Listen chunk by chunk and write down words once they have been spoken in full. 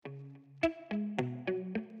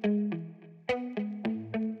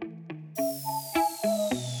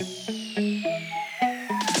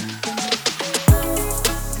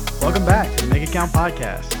Account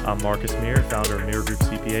Podcast. I'm Marcus Meir, founder of Meir Group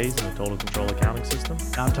CPAs and the Total Control Accounting System.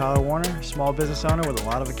 I'm Tyler Warner, small business owner with a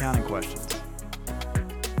lot of accounting questions.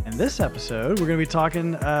 In this episode, we're going to be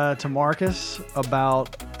talking to Marcus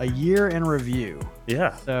about a year in review.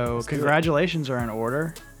 Yeah. So congratulations are in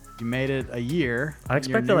order. You made it a year. I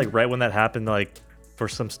expected like right when that happened, like for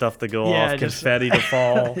some stuff to go off, just, confetti to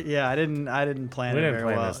fall. Yeah, I didn't plan it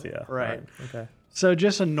very well. This, yeah. Right. Okay. So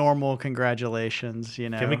just a normal congratulations, you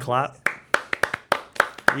know. Can we clap?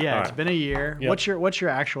 Yeah, All it's right. been a year. Yep. What's your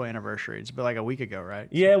actual anniversary? It's been like a week ago, right?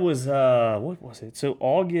 Yeah, it was, what was it? So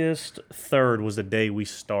August 3rd was the day we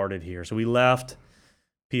started here. So we left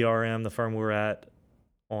PRM, the firm we were at,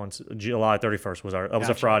 on July 31st was that was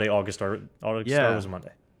a Friday. August 3rd was a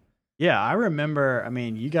Monday. Yeah, I remember, I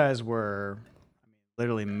mean, you guys were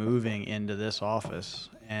literally moving into this office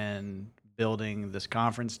and building this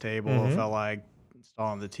conference table. It felt like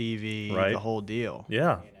installing the TV, Right. the whole deal.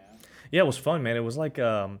 Yeah. Yeah, it was fun, man. It was like it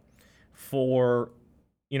was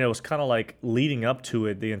kind of like leading up to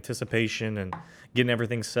it, the anticipation and getting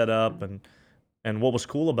everything set up. And what was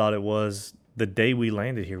cool about it was the day we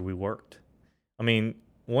landed here, we worked. I mean,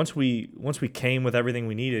 once we came with everything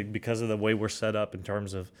we needed because of the way we're set up in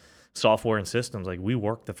terms of software and systems, like we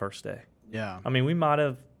worked the first day. Yeah. I mean, we might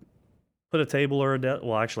have put a table or a desk.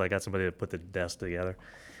 Well, actually, I got somebody to put the desk together.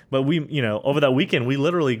 But we, over that weekend, we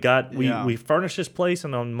literally we furnished this place,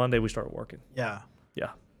 and on Monday we started working. Yeah. Yeah.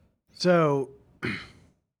 So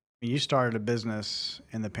you started a business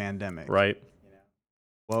in the pandemic. Right.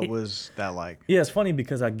 What was that like? Yeah, it's funny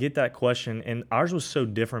because I get that question, and ours was so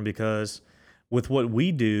different because with what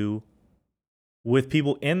we do with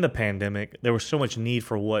people in the pandemic, there was so much need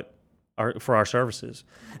for our services,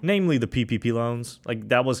 namely the PPP loans. Like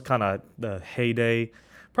that was kind of the heyday.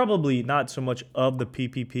 Probably not so much of the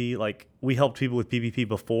PPP. Like we helped people with PPP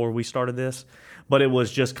before we started this, but it was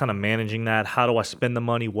just kind of managing that. How do I spend the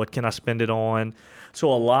money? What can I spend it on? So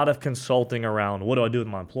a lot of consulting around what do I do with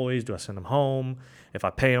my employees? Do I send them home? If I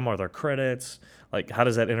pay them, are there credits? Like how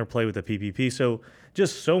does that interplay with the PPP? So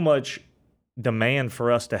just so much demand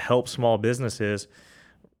for us to help small businesses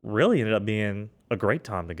really ended up being a great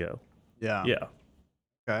time to go. Yeah. Yeah.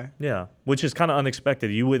 Okay. Yeah. Which is kind of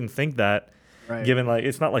unexpected. You wouldn't think that. Right. Given like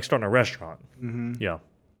it's not like starting a restaurant. Mm-hmm. Yeah.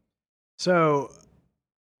 So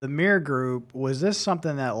the Meir Group, was this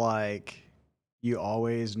something that like you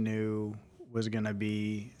always knew was going to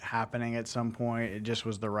be happening at some point? It just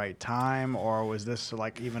was the right time, or was this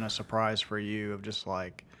like even a surprise for you of just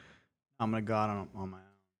like, I'm going to go out on my own?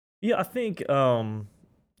 Yeah, I think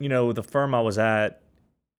the firm I was at,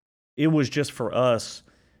 it was just for us.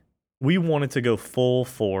 We wanted to go full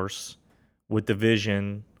force with the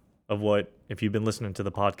vision of what, if you've been listening to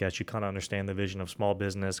the podcast, you kind of understand the vision of small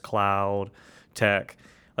business, cloud, tech.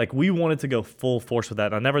 Like we wanted to go full force with that.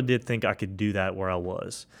 And I never did think I could do that where I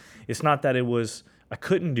was. It's not that I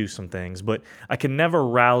couldn't do some things, but I can never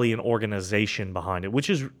rally an organization behind it, which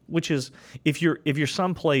is if you're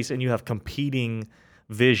someplace and you have competing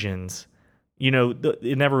visions,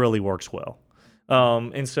 it never really works well.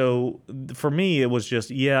 And so for me, it was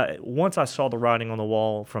just, once I saw the writing on the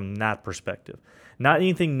wall from that perspective, not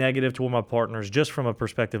anything negative toward my partners, just from a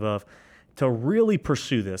perspective of to really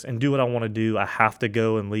pursue this and do what I want to do, I have to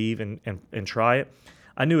go and leave and try it.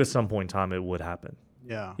 I knew at some point in time it would happen.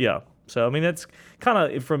 Yeah. Yeah. So, I mean, that's kind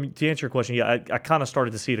of, to answer your question, I kind of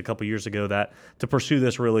started to see it a couple years ago that to pursue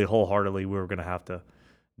this really wholeheartedly, we were going to have to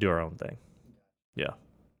do our own thing. Yeah.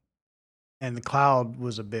 And the cloud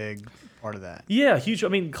was a big part of that. Yeah, huge. I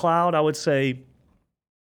mean, cloud, I would say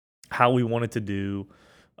how we wanted to do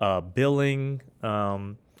billing,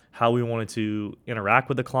 how we wanted to interact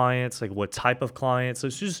with the clients, like what type of clients. So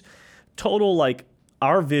it's just total, like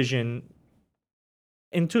our vision,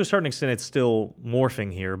 and to a certain extent, it's still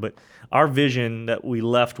morphing here, but our vision that we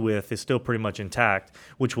left with is still pretty much intact,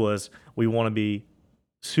 which was we want to be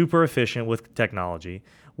super efficient with technology.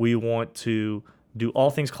 We want to do all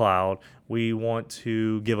things cloud. We want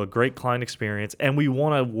to give a great client experience, and we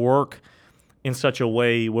want to work in such a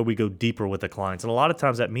way where we go deeper with the clients. And a lot of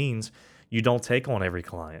times that means you don't take on every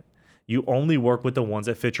client. You only work with the ones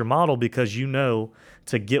that fit your model because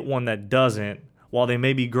to get one that doesn't, while they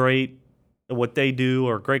may be great at what they do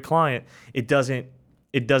or a great client, it doesn't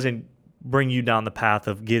bring you down the path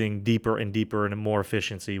of getting deeper and deeper and more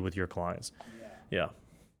efficiency with your clients. Yeah.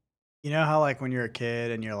 You know how like when you're a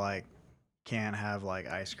kid and you're like, can't have like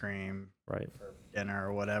ice cream right for dinner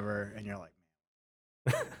or whatever, and you're like,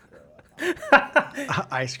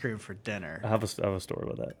 ice cream for dinner. I have a story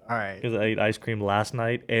about that. All right. Because I ate ice cream last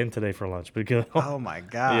night and today for lunch. Because oh my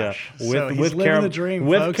gosh. Yeah, so he's living the dream,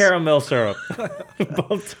 with folks. caramel syrup,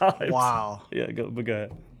 both times. Wow. Yeah, go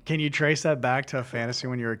ahead. Can you trace that back to a fantasy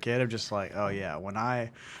when you were a kid of just like, oh yeah, when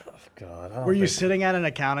I Oh, God, I don't were you think sitting at an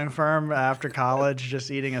accounting firm after college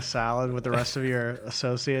just eating a salad with the rest of your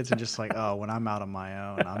associates and just like, oh, when I'm out on my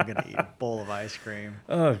own, I'm gonna eat a bowl of ice cream.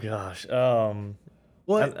 Oh gosh.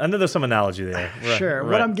 Well, I know there's some analogy there. sure.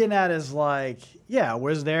 What Right. I'm getting at is like, yeah,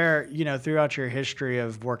 was there, throughout your history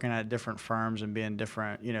of working at different firms and being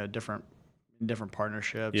different, different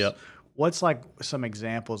partnerships, Yep. what's like some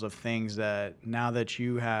examples of things that now that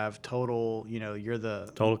you have total, you're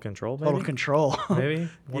the Total control, total maybe. control, Maybe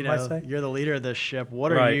one might say. you're the leader of this ship.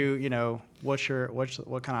 What are Right. what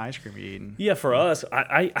kind of ice cream are you eating? Yeah, for us,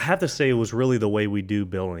 I have to say it was really the way we do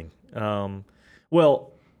billing.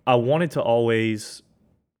 Well, I wanted to always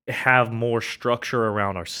have more structure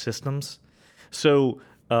around our systems. So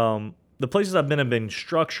the places I've been have been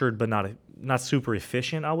structured, but not super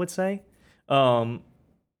efficient, I would say,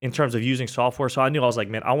 in terms of using software. So I knew I was like,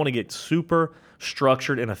 man, I want to get super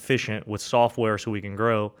structured and efficient with software so we can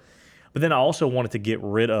grow. But then I also wanted to get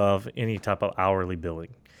rid of any type of hourly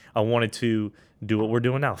billing. I wanted to do what we're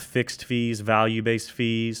doing now: fixed fees, value-based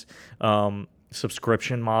fees,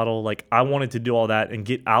 subscription model. Like I wanted to do all that and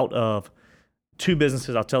get out of two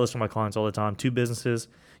businesses. I'll tell this to my clients all the time: two businesses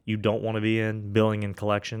you don't want to be in, billing and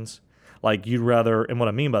collections. Like you'd rather, and what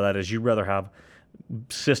I mean by that is you'd rather have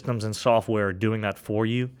systems and software doing that for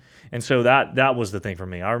you. And so that was the thing for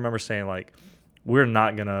me. I remember saying like, we're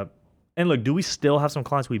not gonna. And look, do we still have some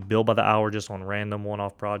clients we bill by the hour just on random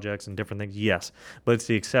one-off projects and different things? Yes, but it's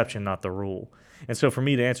the exception, not the rule. And so for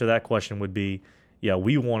me to answer that question would be, yeah,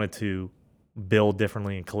 we wanted to bill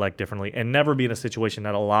differently and collect differently and never be in a situation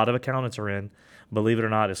that a lot of accountants are in. Believe it or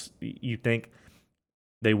not, you think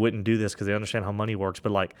they wouldn't do this because they understand how money works,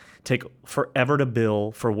 but like take forever to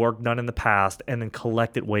bill for work done in the past and then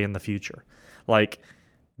collect it way in the future. Like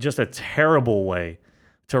just a terrible way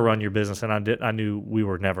to run your business. And I knew we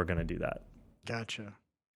were never going to do that. Gotcha.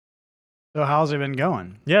 So how's it been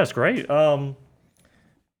going? Yeah, it's great.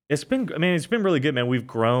 It's been really good, man. We've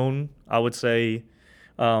grown, I would say,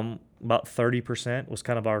 about 30% was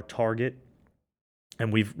kind of our target.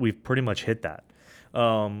 And we've pretty much hit that.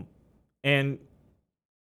 And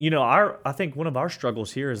I think one of our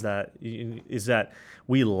struggles here is that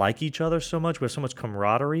we like each other so much. We have so much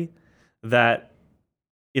camaraderie that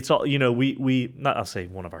it's all, we not, I'll say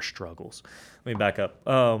one of our struggles. Let me back up.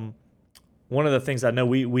 One of the things I know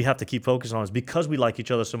we have to keep focusing on is because we like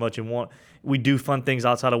each other so much and we do fun things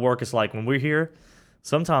outside of work. It's like when we're here,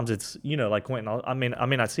 sometimes it's, like Quentin, I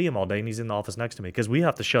may not see him all day and he's in the office next to me because we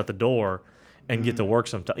have to shut the door and get to work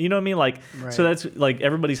sometimes. You know what I mean? Like, Right. So that's like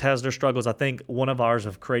everybody's has their struggles. I think one of ours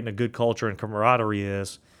of creating a good culture and camaraderie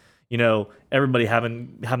is, everybody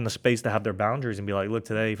having the space to have their boundaries and be like, look,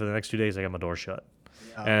 today for the next 2 days, I got my door shut.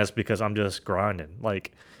 Yeah. And it's because I'm just grinding.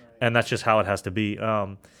 Like, and that's just how it has to be.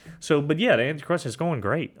 But yeah, to answer your question, it's going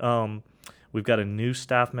great. We've got a new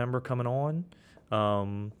staff member coming on,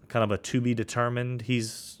 kind of a to be determined.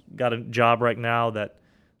 He's got a job right now that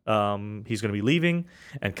he's going to be leaving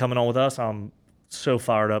and coming on with us. I'm so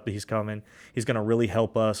fired up that he's coming. He's going to really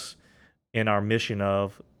help us in our mission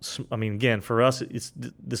of, again, for us,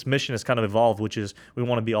 this mission has kind of evolved, which is we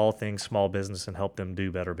want to be all things small business and help them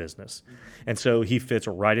do better business. And so he fits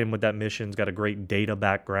right in with that mission. He's got a great data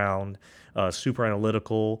background, super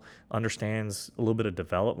analytical, understands a little bit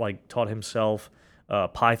of taught himself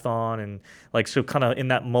Python and so kind of in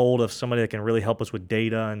that mold of somebody that can really help us with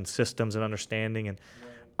data and systems and understanding. And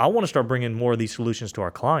I want to start bringing more of these solutions to our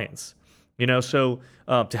clients, to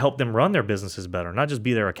help them run their businesses better, not just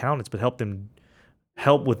be their accountants, but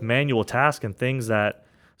help with manual tasks and things that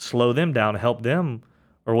slow them down, help them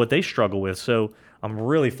or what they struggle with. So I'm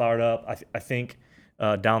really fired up. I think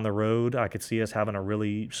down the road, I could see us having a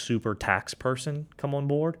really super tax person come on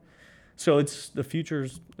board. So the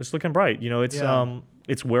future's it's looking bright.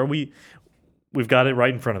 It's where we've got it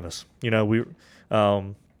right in front of us. We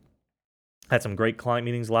had some great client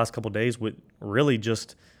meetings the last couple of days with really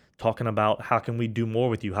just talking about how can we do more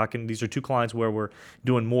with you? These are two clients where we're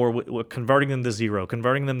doing more, we're converting them to Xero,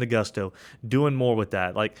 converting them to Gusto, doing more with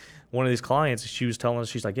that. Like one of these clients, she was telling us,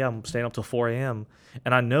 she's like, yeah, I'm staying up till 4 a.m.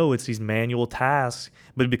 And I know it's these manual tasks,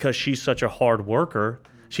 but because she's such a hard worker,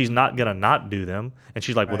 she's not going to not do them. And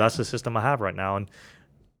she's like, well, that's the system I have right now. And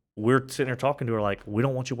we're sitting there talking to her like, we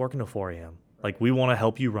don't want you working till 4 a.m. Like we want to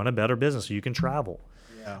help you run a better business so you can travel.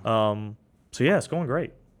 Yeah. So yeah, it's going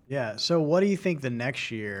great. Yeah. So what do you think the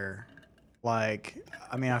next year, I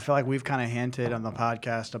feel like we've kind of hinted on the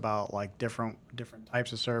podcast about like different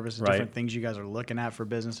types of services, Right. different things you guys are looking at for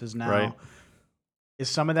businesses now. Right. Is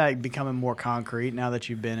some of that becoming more concrete now that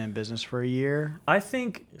you've been in business for a year? I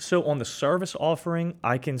think so. On the service offering,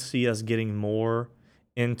 I can see us getting more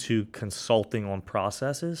into consulting on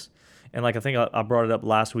processes. And like I think I brought it up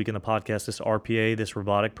last week in the podcast, this RPA, this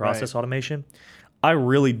robotic process automation. I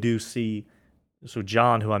really do see, so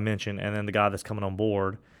John, who I mentioned, and then the guy that's coming on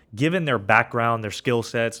board, given their background, their skill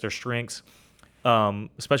sets, their strengths,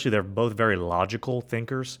 especially they're both very logical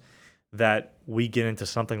thinkers, that we get into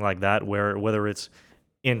something like that where whether it's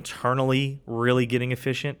internally really getting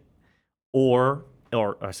efficient or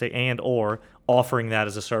I say or offering that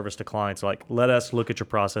as a service to clients, like let us look at your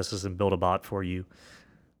processes and build a bot for you.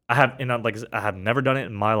 I have never done it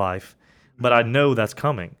in my life, but I know that's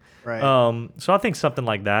coming. Right. So I think something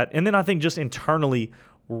like that, and then I think just internally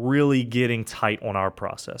really getting tight on our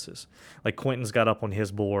processes. Like Quentin's got up on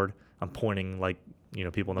his board. I'm pointing like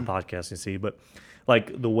people in the podcast can see, but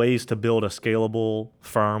like the ways to build a scalable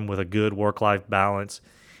firm with a good work-life balance,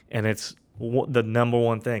 and it's the number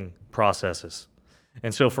one thing: processes.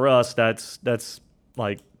 And so for us, that's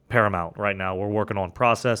like paramount right now. We're working on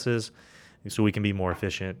processes so we can be more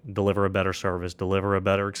efficient, deliver a better service, deliver a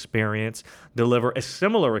better experience, deliver a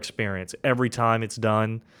similar experience every time it's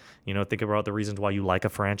done. Think about the reasons why you like a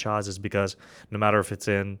franchise is because no matter if it's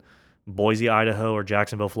in Boise, Idaho, or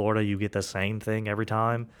Jacksonville, Florida, you get the same thing every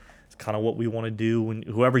time. It's kind of what we want to do. When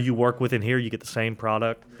whoever you work with in here, you get the same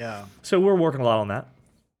product. Yeah. So we're working a lot on that.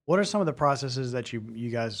 What are some of the processes that you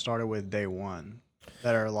guys started with day one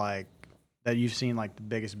that are like that you've seen like the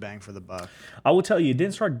biggest bang for the buck? I will tell you, it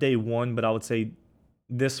didn't start day one, but I would say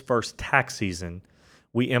this first tax season,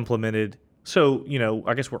 we implemented. So,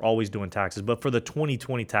 I guess we're always doing taxes, but for the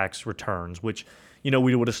 2020 tax returns, which,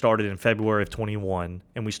 we would have started in February of 21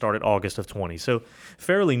 and we started August of 20. So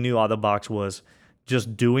fairly new out of the box was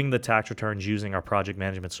just doing the tax returns using our project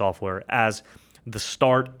management software as the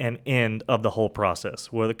start and end of the whole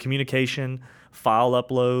process, where the communication, file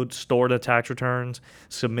upload, store the tax returns,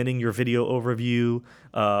 submitting your video overview,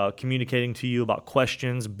 communicating to you about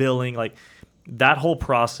questions, billing, like that whole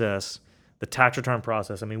process, the tax return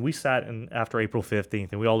process. I mean, we sat in after April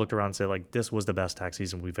 15th and we all looked around and said, like, this was the best tax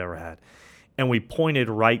season we've ever had. And we pointed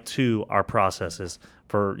right to our processes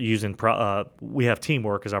for using, we have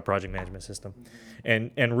Teamwork as our project management system.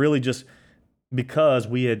 And really just because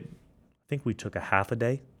I think we took a half a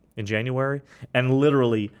day in January and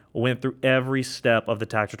literally went through every step of the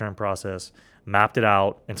tax return process, mapped it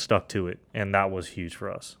out, and stuck to it. And that was huge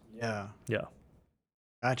for us. Yeah. Yeah.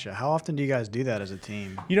 Gotcha. How often do you guys do that as a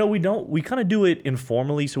team? We kind of do it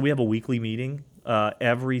informally. So we have a weekly meeting.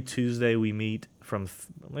 Every Tuesday we meet from,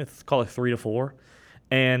 let's call it 3 to 4.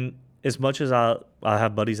 And as much as I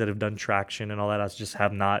have buddies that have done traction and all that, I just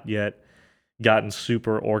have not yet gotten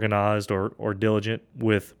super organized or diligent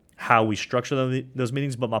with how we structure those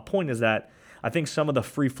meetings. But my point is that I think some of the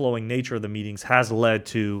free-flowing nature of the meetings has led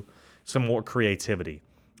to some more creativity.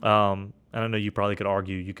 And I know you probably could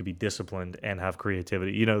argue you could be disciplined and have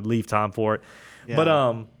creativity, leave time for it. Yeah.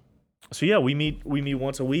 But so yeah, we meet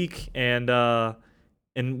once a week and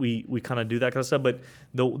we kind of do that kind of stuff. But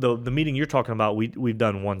the meeting you're talking about, we've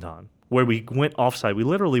done one time where we went offsite. We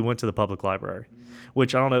literally went to the public library,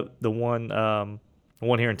 which I don't know, the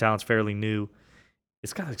one here in town is fairly new.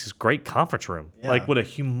 It's got this great conference room, like with a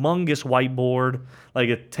humongous whiteboard, like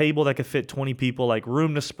a table that could fit 20 people, like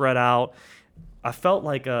room to spread out. I felt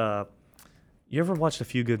like you ever watched A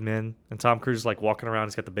Few Good Men and Tom Cruise is like walking around,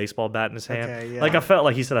 he's got the baseball bat in his hand. Okay, yeah. Like I felt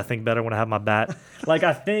like he said, I think better when I have my bat. Like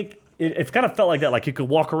I think it kind of felt like that. Like you could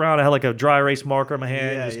walk around, I had like a dry erase marker in my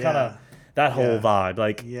hand, just kind of that whole vibe.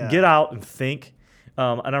 Like get out and think.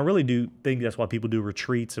 And I really do think that's why people do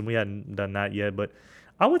retreats, and we hadn't done that yet. But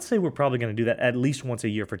I would say we're probably going to do that at least once a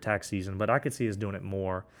year for tax season, but I could see us doing it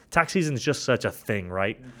more. Tax season is just such a thing,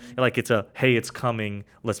 right? Mm-hmm. Like hey, it's coming,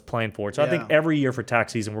 let's plan for it. So I think every year for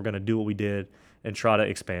tax season, we're going to do what we did and try to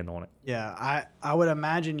expand on it. Yeah, I would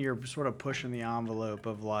imagine you're sort of pushing the envelope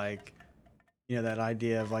of like, that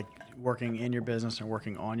idea of like working in your business and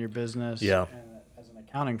working on your business. Yeah. And as an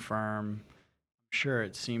accounting firm, I'm sure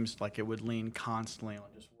it seems like it would lean constantly on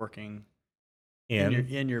just working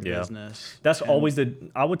in your business. That's always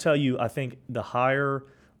I would tell you, I think the higher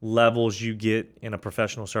levels you get in a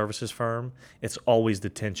professional services firm, it's always the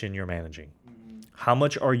tension you're managing. Mm-hmm. How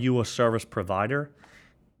much are you a service provider?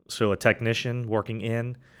 So a technician working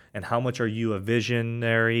in, and how much are you a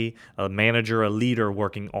visionary, a manager, a leader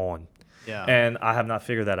working on? Yeah. And I have not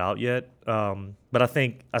figured that out yet. But I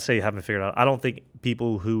say haven't figured it out. I don't think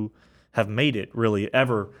people who have made it really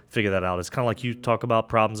ever figure that out. It's kind of like you talk about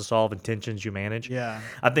problems to solve and tensions you manage. Yeah.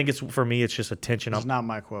 I think for me, it's just a tension. It's not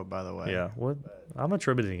my quote, by the way. Yeah. Well, I'm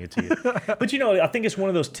attributing it to you. But I think it's one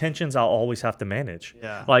of those tensions I'll always have to manage.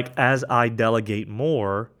 Yeah. Like as I delegate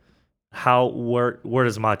more, where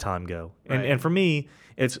does my time go? Right. And for me,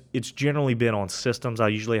 it's generally been on systems. I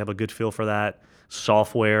usually have a good feel for that.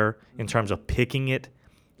 Software in terms of picking it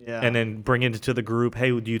Yeah. and then bringing it to the group.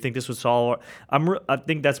 Hey, do you think this would solve? I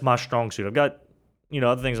think that's my strong suit. I've got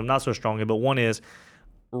other things I'm not so strong in, but one is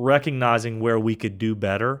recognizing where we could do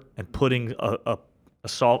better and putting a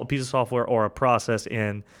piece of software or a process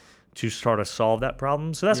in to start to solve that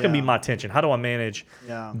problem. So that's going to be Yeah. my tension. How do I manage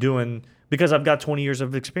Yeah. doing, because I've got 20 years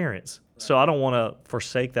of experience. So I don't want to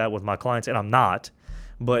forsake that with my clients, and I'm not,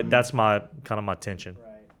 but that's my tension. Right.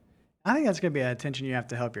 I think that's going to be a tension you have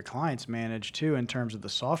to help your clients manage too in terms of the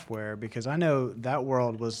software, because I know that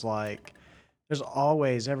world was like there's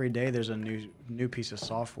always every day there's a new piece of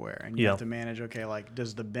software, and you Yeah. have to manage, okay, like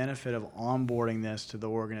does the benefit of onboarding this to the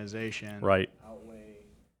organization Right. outweigh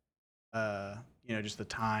just the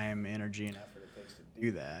time, energy, and effort it takes to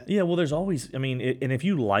do that? Yeah, well, there's always, and if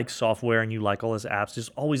you like software and you like all those apps, there's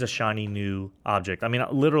always a shiny new object. I mean,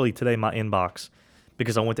 literally today, my inbox,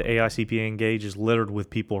 because I went to AICPA Engage, is littered with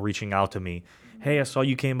people reaching out to me. Hey, I saw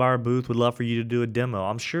you came by our booth. Would love for you to do a demo.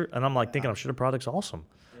 I'm sure, and I'm like thinking, I'm sure the product's awesome.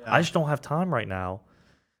 Yeah. I just don't have time right now.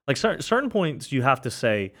 Like certain points, you have to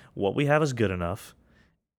say what we have is good enough.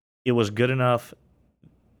 It was good enough.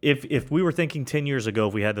 If we were thinking 10 years ago,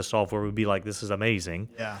 if we had the software, we'd be like, this is amazing.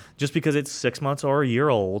 Yeah. Just because it's 6 months or a year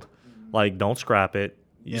old, like, don't scrap it.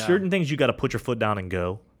 Yeah. Certain things you got to put your foot down and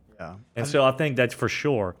go. Yeah. And so I think that's for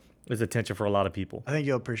sure is a tension for a lot of people. I think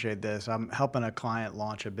you'll appreciate this. I'm helping a client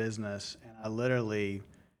launch a business, and I literally,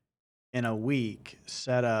 in a week,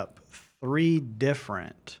 set up 3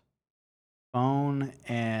 different phone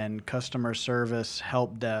and customer service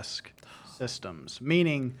help desk systems,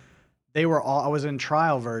 meaning I was in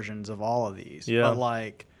trial versions of all of these, Yeah. but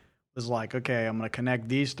was like, okay, I'm going to connect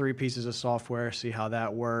these 3 pieces of software, see how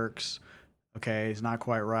that works. Okay, it's not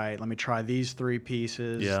quite right. Let me try these 3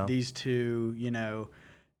 pieces, Yeah. these 2,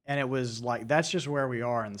 and it was like, that's just where we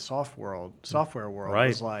are in the software world. Right.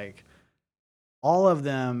 It's like all of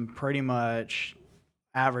them pretty much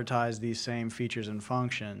advertise these same features and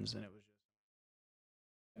functions, and it was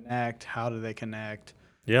just connect. How do they connect?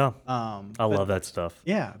 Yeah. I I love that stuff.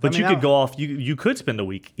 Yeah, But you could go off, you could spend a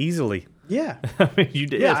week easily. Yeah, I mean, you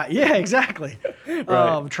did. yeah, exactly.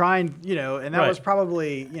 Right. Trying, and that Right. was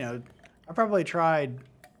probably, I probably tried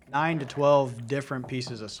 9 to 12 different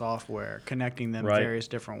pieces of software, connecting them Right. various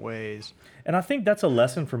different ways. And I think that's a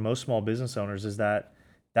lesson for most small business owners is that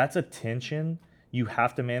that's a tension you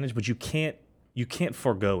have to manage, but you can't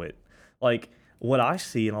forego it. Like what I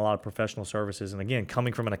see in a lot of professional services, and again,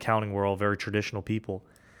 coming from an accounting world, very traditional people,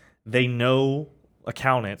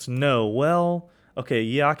 accountants know, well, okay,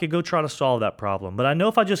 yeah, I could go try to solve that problem, but I know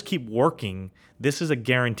if I just keep working, this is a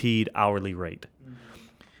guaranteed hourly rate.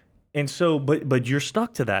 And so, but you're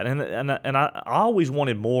stuck to that, and I always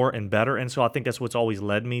wanted more and better, and so I think that's what's always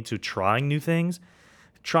led me to trying new things,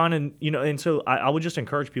 trying to, and so I would just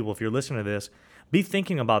encourage people, if you're listening to this, be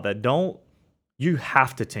thinking about that. You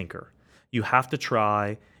have to tinker, you have to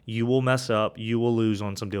try. You will mess up, you will lose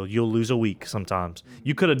on some deals, you'll lose a week sometimes.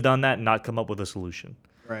 You could have done that and not come up with a solution.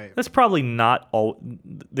 Right. That's probably not all.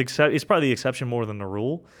 It's probably the exception more than the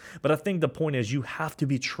rule. But I think the point is you have to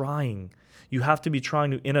be trying. You have to be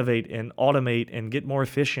trying to innovate and automate and get more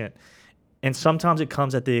efficient. And sometimes it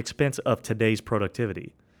comes at the expense of today's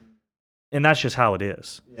productivity. And that's just how it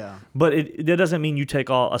is. Yeah. But that doesn't mean you take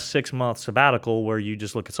a 6-month sabbatical where you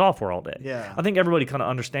just look at software all day. Yeah. I think everybody kind of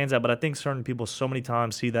understands that, but I think certain people so many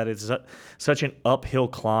times see that it's such an uphill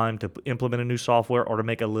climb to implement a new software or to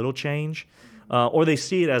make a little change, or they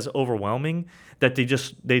see it as overwhelming that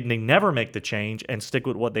they never make the change and stick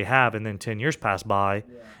with what they have, and then 10 years pass by,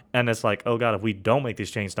 and it's like, oh God, if we don't make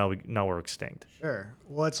these changes, now we're extinct. Sure.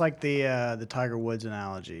 Well, it's like the Tiger Woods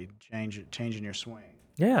analogy, changing your swing.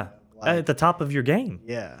 Yeah, at the top of your game.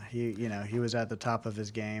 Yeah, he was at the top of his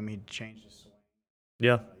game. He changed his swing.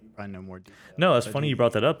 Yeah. You probably know more detail. No, it's funny you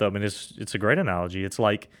brought that up though. I mean, it's a great analogy. It's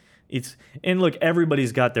like and look,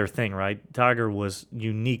 everybody's got their thing, right? Tiger was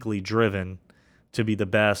uniquely driven to be the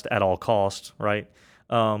best at all costs, right?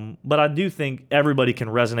 But I do think everybody can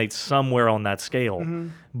resonate somewhere on that scale. Mm-hmm.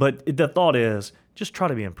 But the thought is just try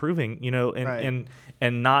to be improving, Right.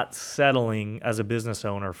 and not settling as a business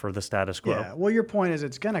owner for the status quo. Yeah. Well, your point is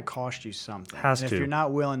it's going to cost you something. Has and to. If you're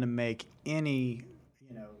not willing to make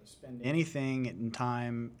spend anything in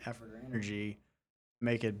time, effort, or energy, to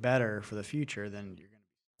make it better for the future, then you're going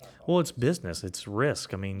to. Well, it's business. It's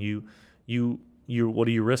risk. I mean, you what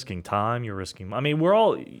are you risking? Time. You're risking. I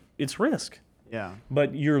mean, it's risk. Yeah.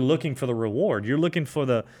 But you're looking for the reward. You're looking for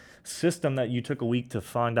the system that you took a week to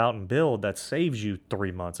find out and build that saves you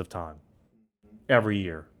 3 months of time every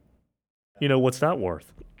year. What's that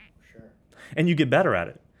worth? Sure. And you get better at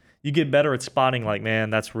it. You get better at spotting like, man,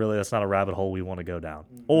 that's not a rabbit hole we want to go down.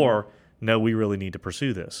 Or, no, we really need to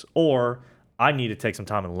pursue this. Or, I need to take some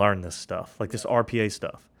time and learn this stuff, like this RPA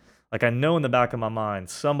stuff. Like, I know in the back of my mind,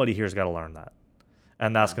 somebody here's got to learn that.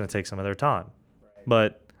 And that's going to take some of their time.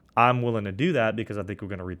 But I'm willing to do that because I think we're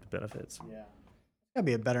going to reap the benefits. Yeah. Gotta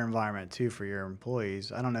be a better environment too for your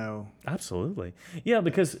employees. I don't know. Absolutely. Yeah,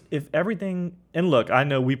 because if everything, and look, I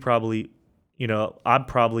know we probably, I'm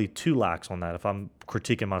probably too lax on that. If I'm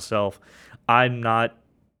critiquing myself, I'm not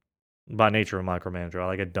by nature a micromanager.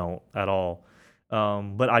 I don't at all.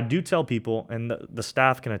 But I do tell people, and the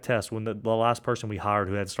staff can attest, when the last person we hired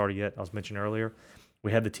who hadn't started yet, I was mentioning earlier,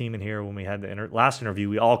 we had the team in here when we had the last interview,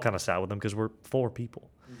 we all kind of sat with them because we're 4 people.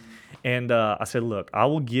 And I said, look, I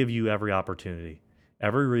will give you every opportunity,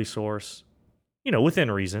 every resource,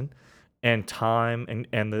 within reason, and time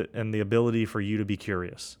and the ability for you to be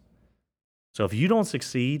curious. So if you don't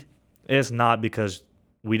succeed, it's not because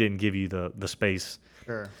we didn't give you the space.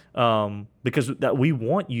 Sure. Because that we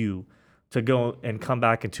want you to go and come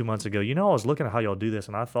back in 2 months and go, I was looking at how y'all do this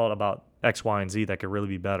and I thought about X, Y, and Z that could really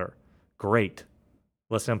be better. Great.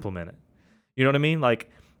 Let's implement it. You know what I mean? Like,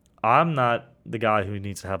 I'm not the guy who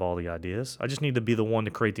needs to have all the ideas. I just need to be the one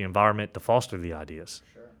to create the environment to foster the ideas.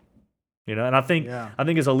 Sure. And I think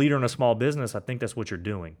as a leader in a small business, I think that's what you're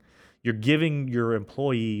doing. You're giving your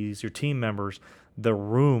employees, your team members, the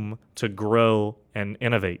room to grow and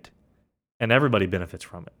innovate, and everybody benefits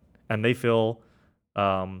from it. And they feel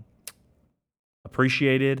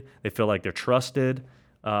appreciated. They feel like they're trusted.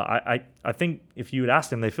 I think if you would ask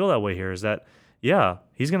them, they feel that way here. Is that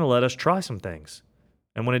he's going to let us try some things,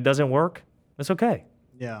 and when it doesn't work, it's okay.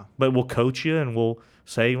 Yeah. But we'll coach you and we'll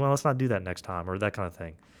say, well, let's not do that next time or that kind of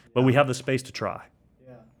thing. But we have the space to try.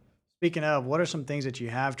 Yeah. Speaking of, what are some things that you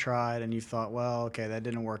have tried and you thought, well, okay, that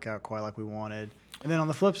didn't work out quite like we wanted? And then on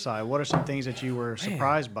the flip side, what are some things that you were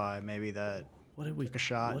surprised by, maybe that took a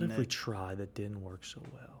shot? What if we tried that didn't work so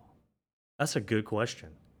well? That's a good question.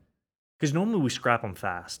 Because normally we scrap them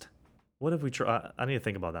fast. What if we try? I need to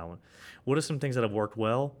think about that one. What are some things that have worked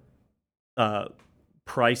well?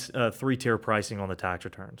 3-tier pricing on the tax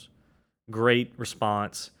returns. Great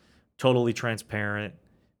response, totally transparent.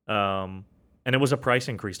 And it was a price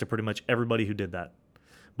increase to pretty much everybody who did that.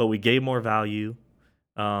 But we gave more value.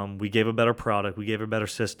 We gave a better product. We gave a better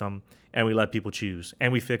system, and we let people choose.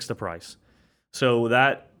 And we fixed the price. So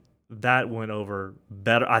that went over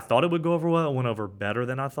better. I thought it would go over well. It went over better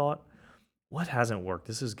than I thought. What hasn't worked?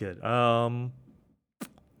 This is good.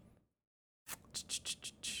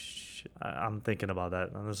 I'm thinking about that.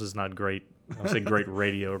 This is not great. I say great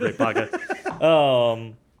radio or great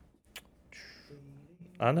podcast.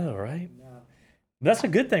 I know, right? That's a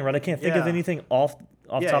good thing, right? I can't think of anything off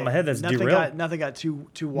the top of my head that's derailed. Nothing got too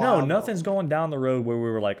wild. No, nothing's going down the road where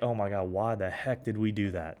we were like, oh my God, why the heck did we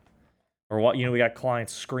do that? Or what? We got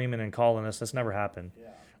clients screaming and calling us. That's never happened.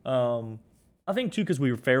 Yeah. I think too, because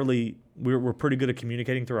we're pretty good at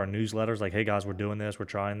communicating through our newsletters. Like, hey guys, we're doing this, we're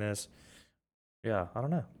trying this. Yeah, I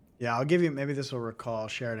don't know. Yeah, I'll give you, maybe this will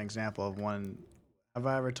share an example of one. Have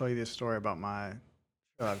I ever told you this story about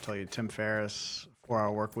I've told you Tim Ferriss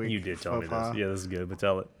 4-Hour Workweek? You did tell me this. Yeah, this is good, but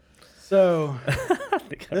tell it. So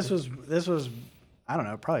this was, I don't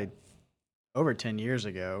know, probably over 10 years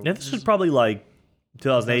ago. Yeah, this was probably like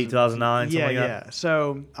 2008, 2009, something like that. Yeah.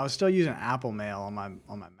 So I was still using Apple Mail on my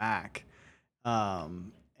Mac.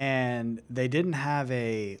 And they didn't have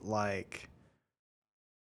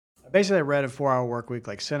basically I read a 4-Hour Workweek,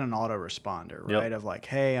 like send an autoresponder, right? Yep. Of like,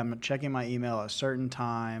 hey, I'm checking my email at a certain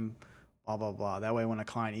time, blah, blah, blah. That way when a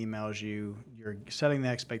client emails you, you're setting the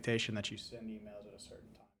expectation that you send emails at a certain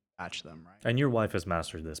time, batch them, right? And your wife has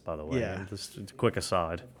mastered this, by the way. Yeah. Just a quick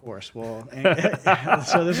aside. Of course. Well,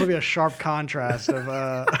 so this will be a sharp contrast of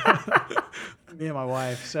me and my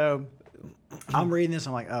wife. So I'm reading this.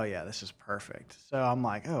 I'm like, oh yeah, this is perfect. So I'm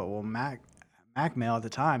like, oh, well, Mac Mail at the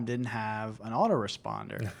time didn't have an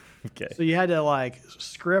autoresponder. Okay. So you had to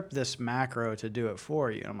script this macro to do it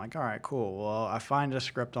for you. And I'm like, all right, cool. Well, I find a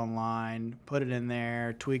script online, put it in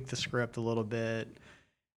there, tweak the script a little bit,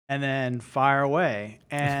 and then fire away.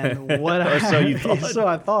 And so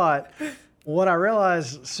I thought. What I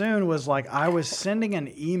realized soon was I was sending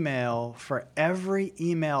an email for every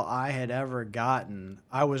email I had ever gotten.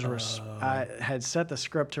 I had set the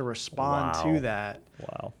script to respond to that.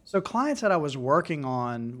 Wow. So clients that I was working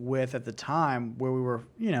on with at the time, where we were,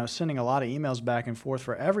 sending a lot of emails back and forth,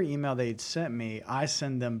 for every email they'd sent me, I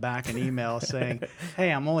send them back an email saying, hey,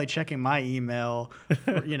 I'm only checking my email,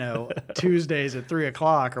 Tuesdays at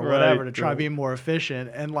 3:00 or whatever to try to be more efficient.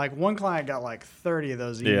 And one client got 30 of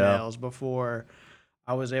those emails before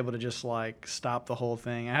I was able to just like stop the whole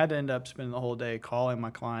thing. I had to end up spending the whole day calling my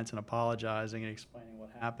clients and apologizing and explaining what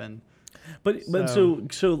happened. But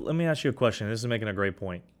so let me ask you a question. This is making a great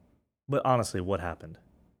point. But honestly, what happened?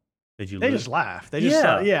 Did you They lose? just laughed. They just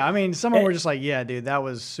Yeah. I mean, some of them And- were just like, yeah, dude, that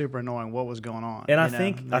was super annoying. What was going on? And I You know?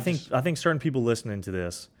 think They I think just- I think certain people listening to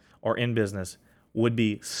this or in business would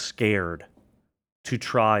be scared to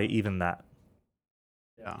try even that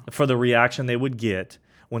yeah. for the reaction they would get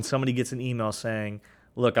when somebody gets an email saying,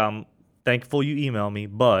 "Look, I'm thankful you email me,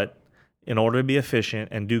 but in order to be efficient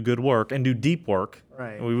and do good work and do deep work,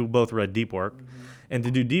 Right. we both read deep work, and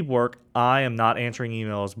to do deep work, I am not answering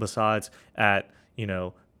emails besides at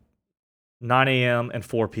 9 a.m. and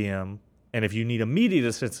 4 p.m. And if you need immediate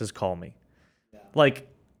assistance, call me." Like,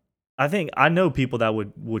 I know people that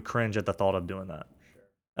would cringe at the thought of doing that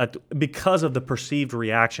because of the perceived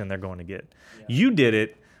reaction they're going to get. You did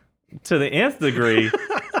it to the nth degree,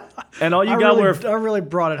 and all you got were. I really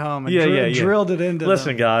brought it home and Yeah. drilled it into Listen,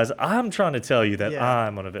 them. guys, I'm trying to tell you that Yeah.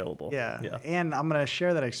 I'm unavailable. Yeah. And I'm going to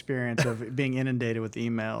share that experience of being inundated with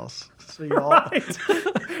emails. So you all, Right. so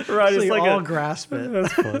It's you like all grasp it.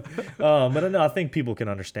 That's fun. But no, I think people can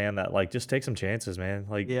understand that. Like, just take some chances, man.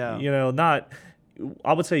 Like, Yeah.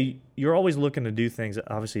 I would say you're always looking to do things that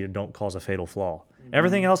obviously don't cause a fatal flaw. Mm-hmm.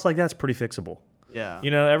 Everything else like that's pretty fixable. Yeah.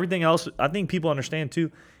 Everything else, I think people understand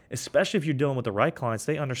too, especially if you're dealing with the right clients,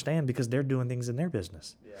 they understand because they're doing things in their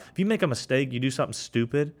business. Yeah. If you make a mistake, you do something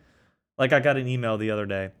stupid. Like, I got an email the other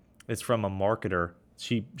day. It's from a marketer.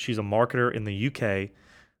 She's a marketer in the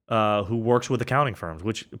UK who works with accounting firms,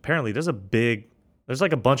 which apparently there's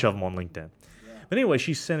like a bunch of them on LinkedIn. But anyway,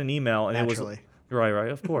 she sent an email and Naturally. it was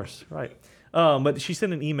right, of course, right. But she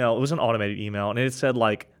sent an email. It was an automated email, and it said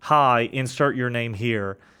like, "Hi, insert your name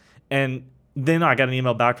here." And then I got an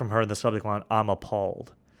email back from her in the subject line, "I'm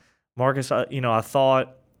appalled." Marcus, I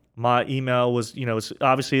thought my email was,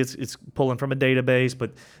 obviously it's pulling from a database,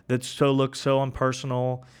 but that looks so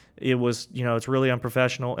impersonal. It was, it's really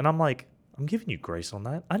unprofessional. And I'm like, I'm giving you grace on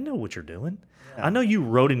that. I know what you're doing. Yeah. I know you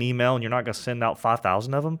wrote an email and you're not going to send out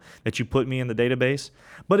 5,000 of them that you put me in the database.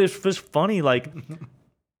 But it's just funny, like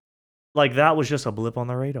that was just a blip on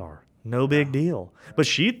the radar. No big deal. But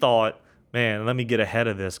she thought, man, let me get ahead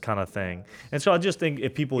of this kind of thing. And so I just think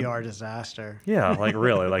if people... PR disaster. Yeah, like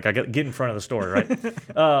really. Like I get in front of the story, right?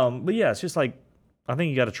 But yeah, it's just like, I think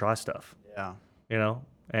you got to try stuff, Yeah.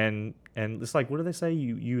 And it's like, what do they say?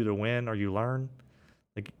 You either win or you learn.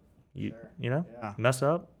 Like, Yeah. mess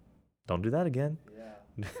up. Don't do that again.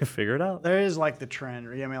 Yeah. Figure it out. There is like the trend.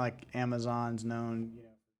 I mean, like Amazon's known,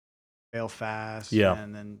 fail fast. Yeah.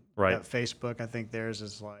 And then Right. Facebook, I think theirs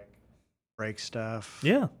is like break stuff.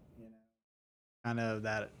 Yeah. Kind of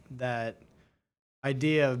that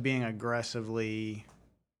idea of being aggressively.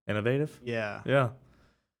 Innovative. Yeah. Yeah.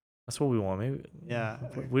 That's what we want. Maybe. Yeah.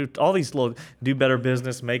 We all these little do better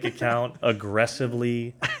business, make it count,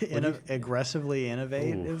 aggressively. Aggressively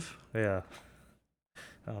innovative. Yeah.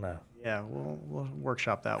 I don't know. Yeah. We'll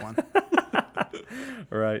workshop that one.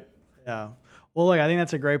 Right. Yeah. Well, look, I think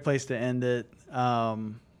that's a great place to end it.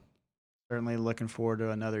 Certainly looking forward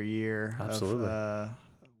to another year. Absolutely. Of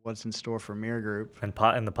what's in store for Mir Group. And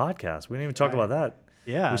the podcast. We didn't even talk Right. about that.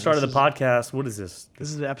 Yeah. We started the this is- podcast. What is this?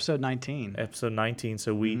 This is episode 19. Episode 19.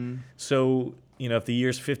 So Mhm. if the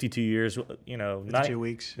year's 52 years, 52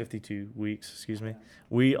 weeks. 52 weeks, excuse me.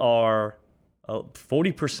 We are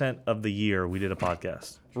 40% of the year we did a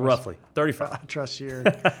podcast. Roughly 35. I trust your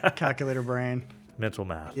calculator brain. Mental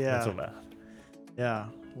math. Yeah. Mental math. Yeah.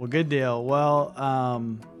 Well, good deal. Well,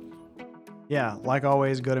 yeah, like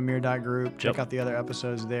always, go to mir.group, check Yep. out the other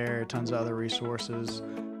episodes there, tons of other resources,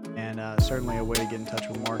 and certainly a way to get in touch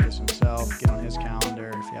with Marcus himself, get on his calendar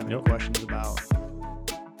if you have any Yep. questions about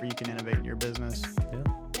where you can innovate in your business. Yeah.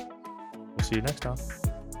 We'll see you next time.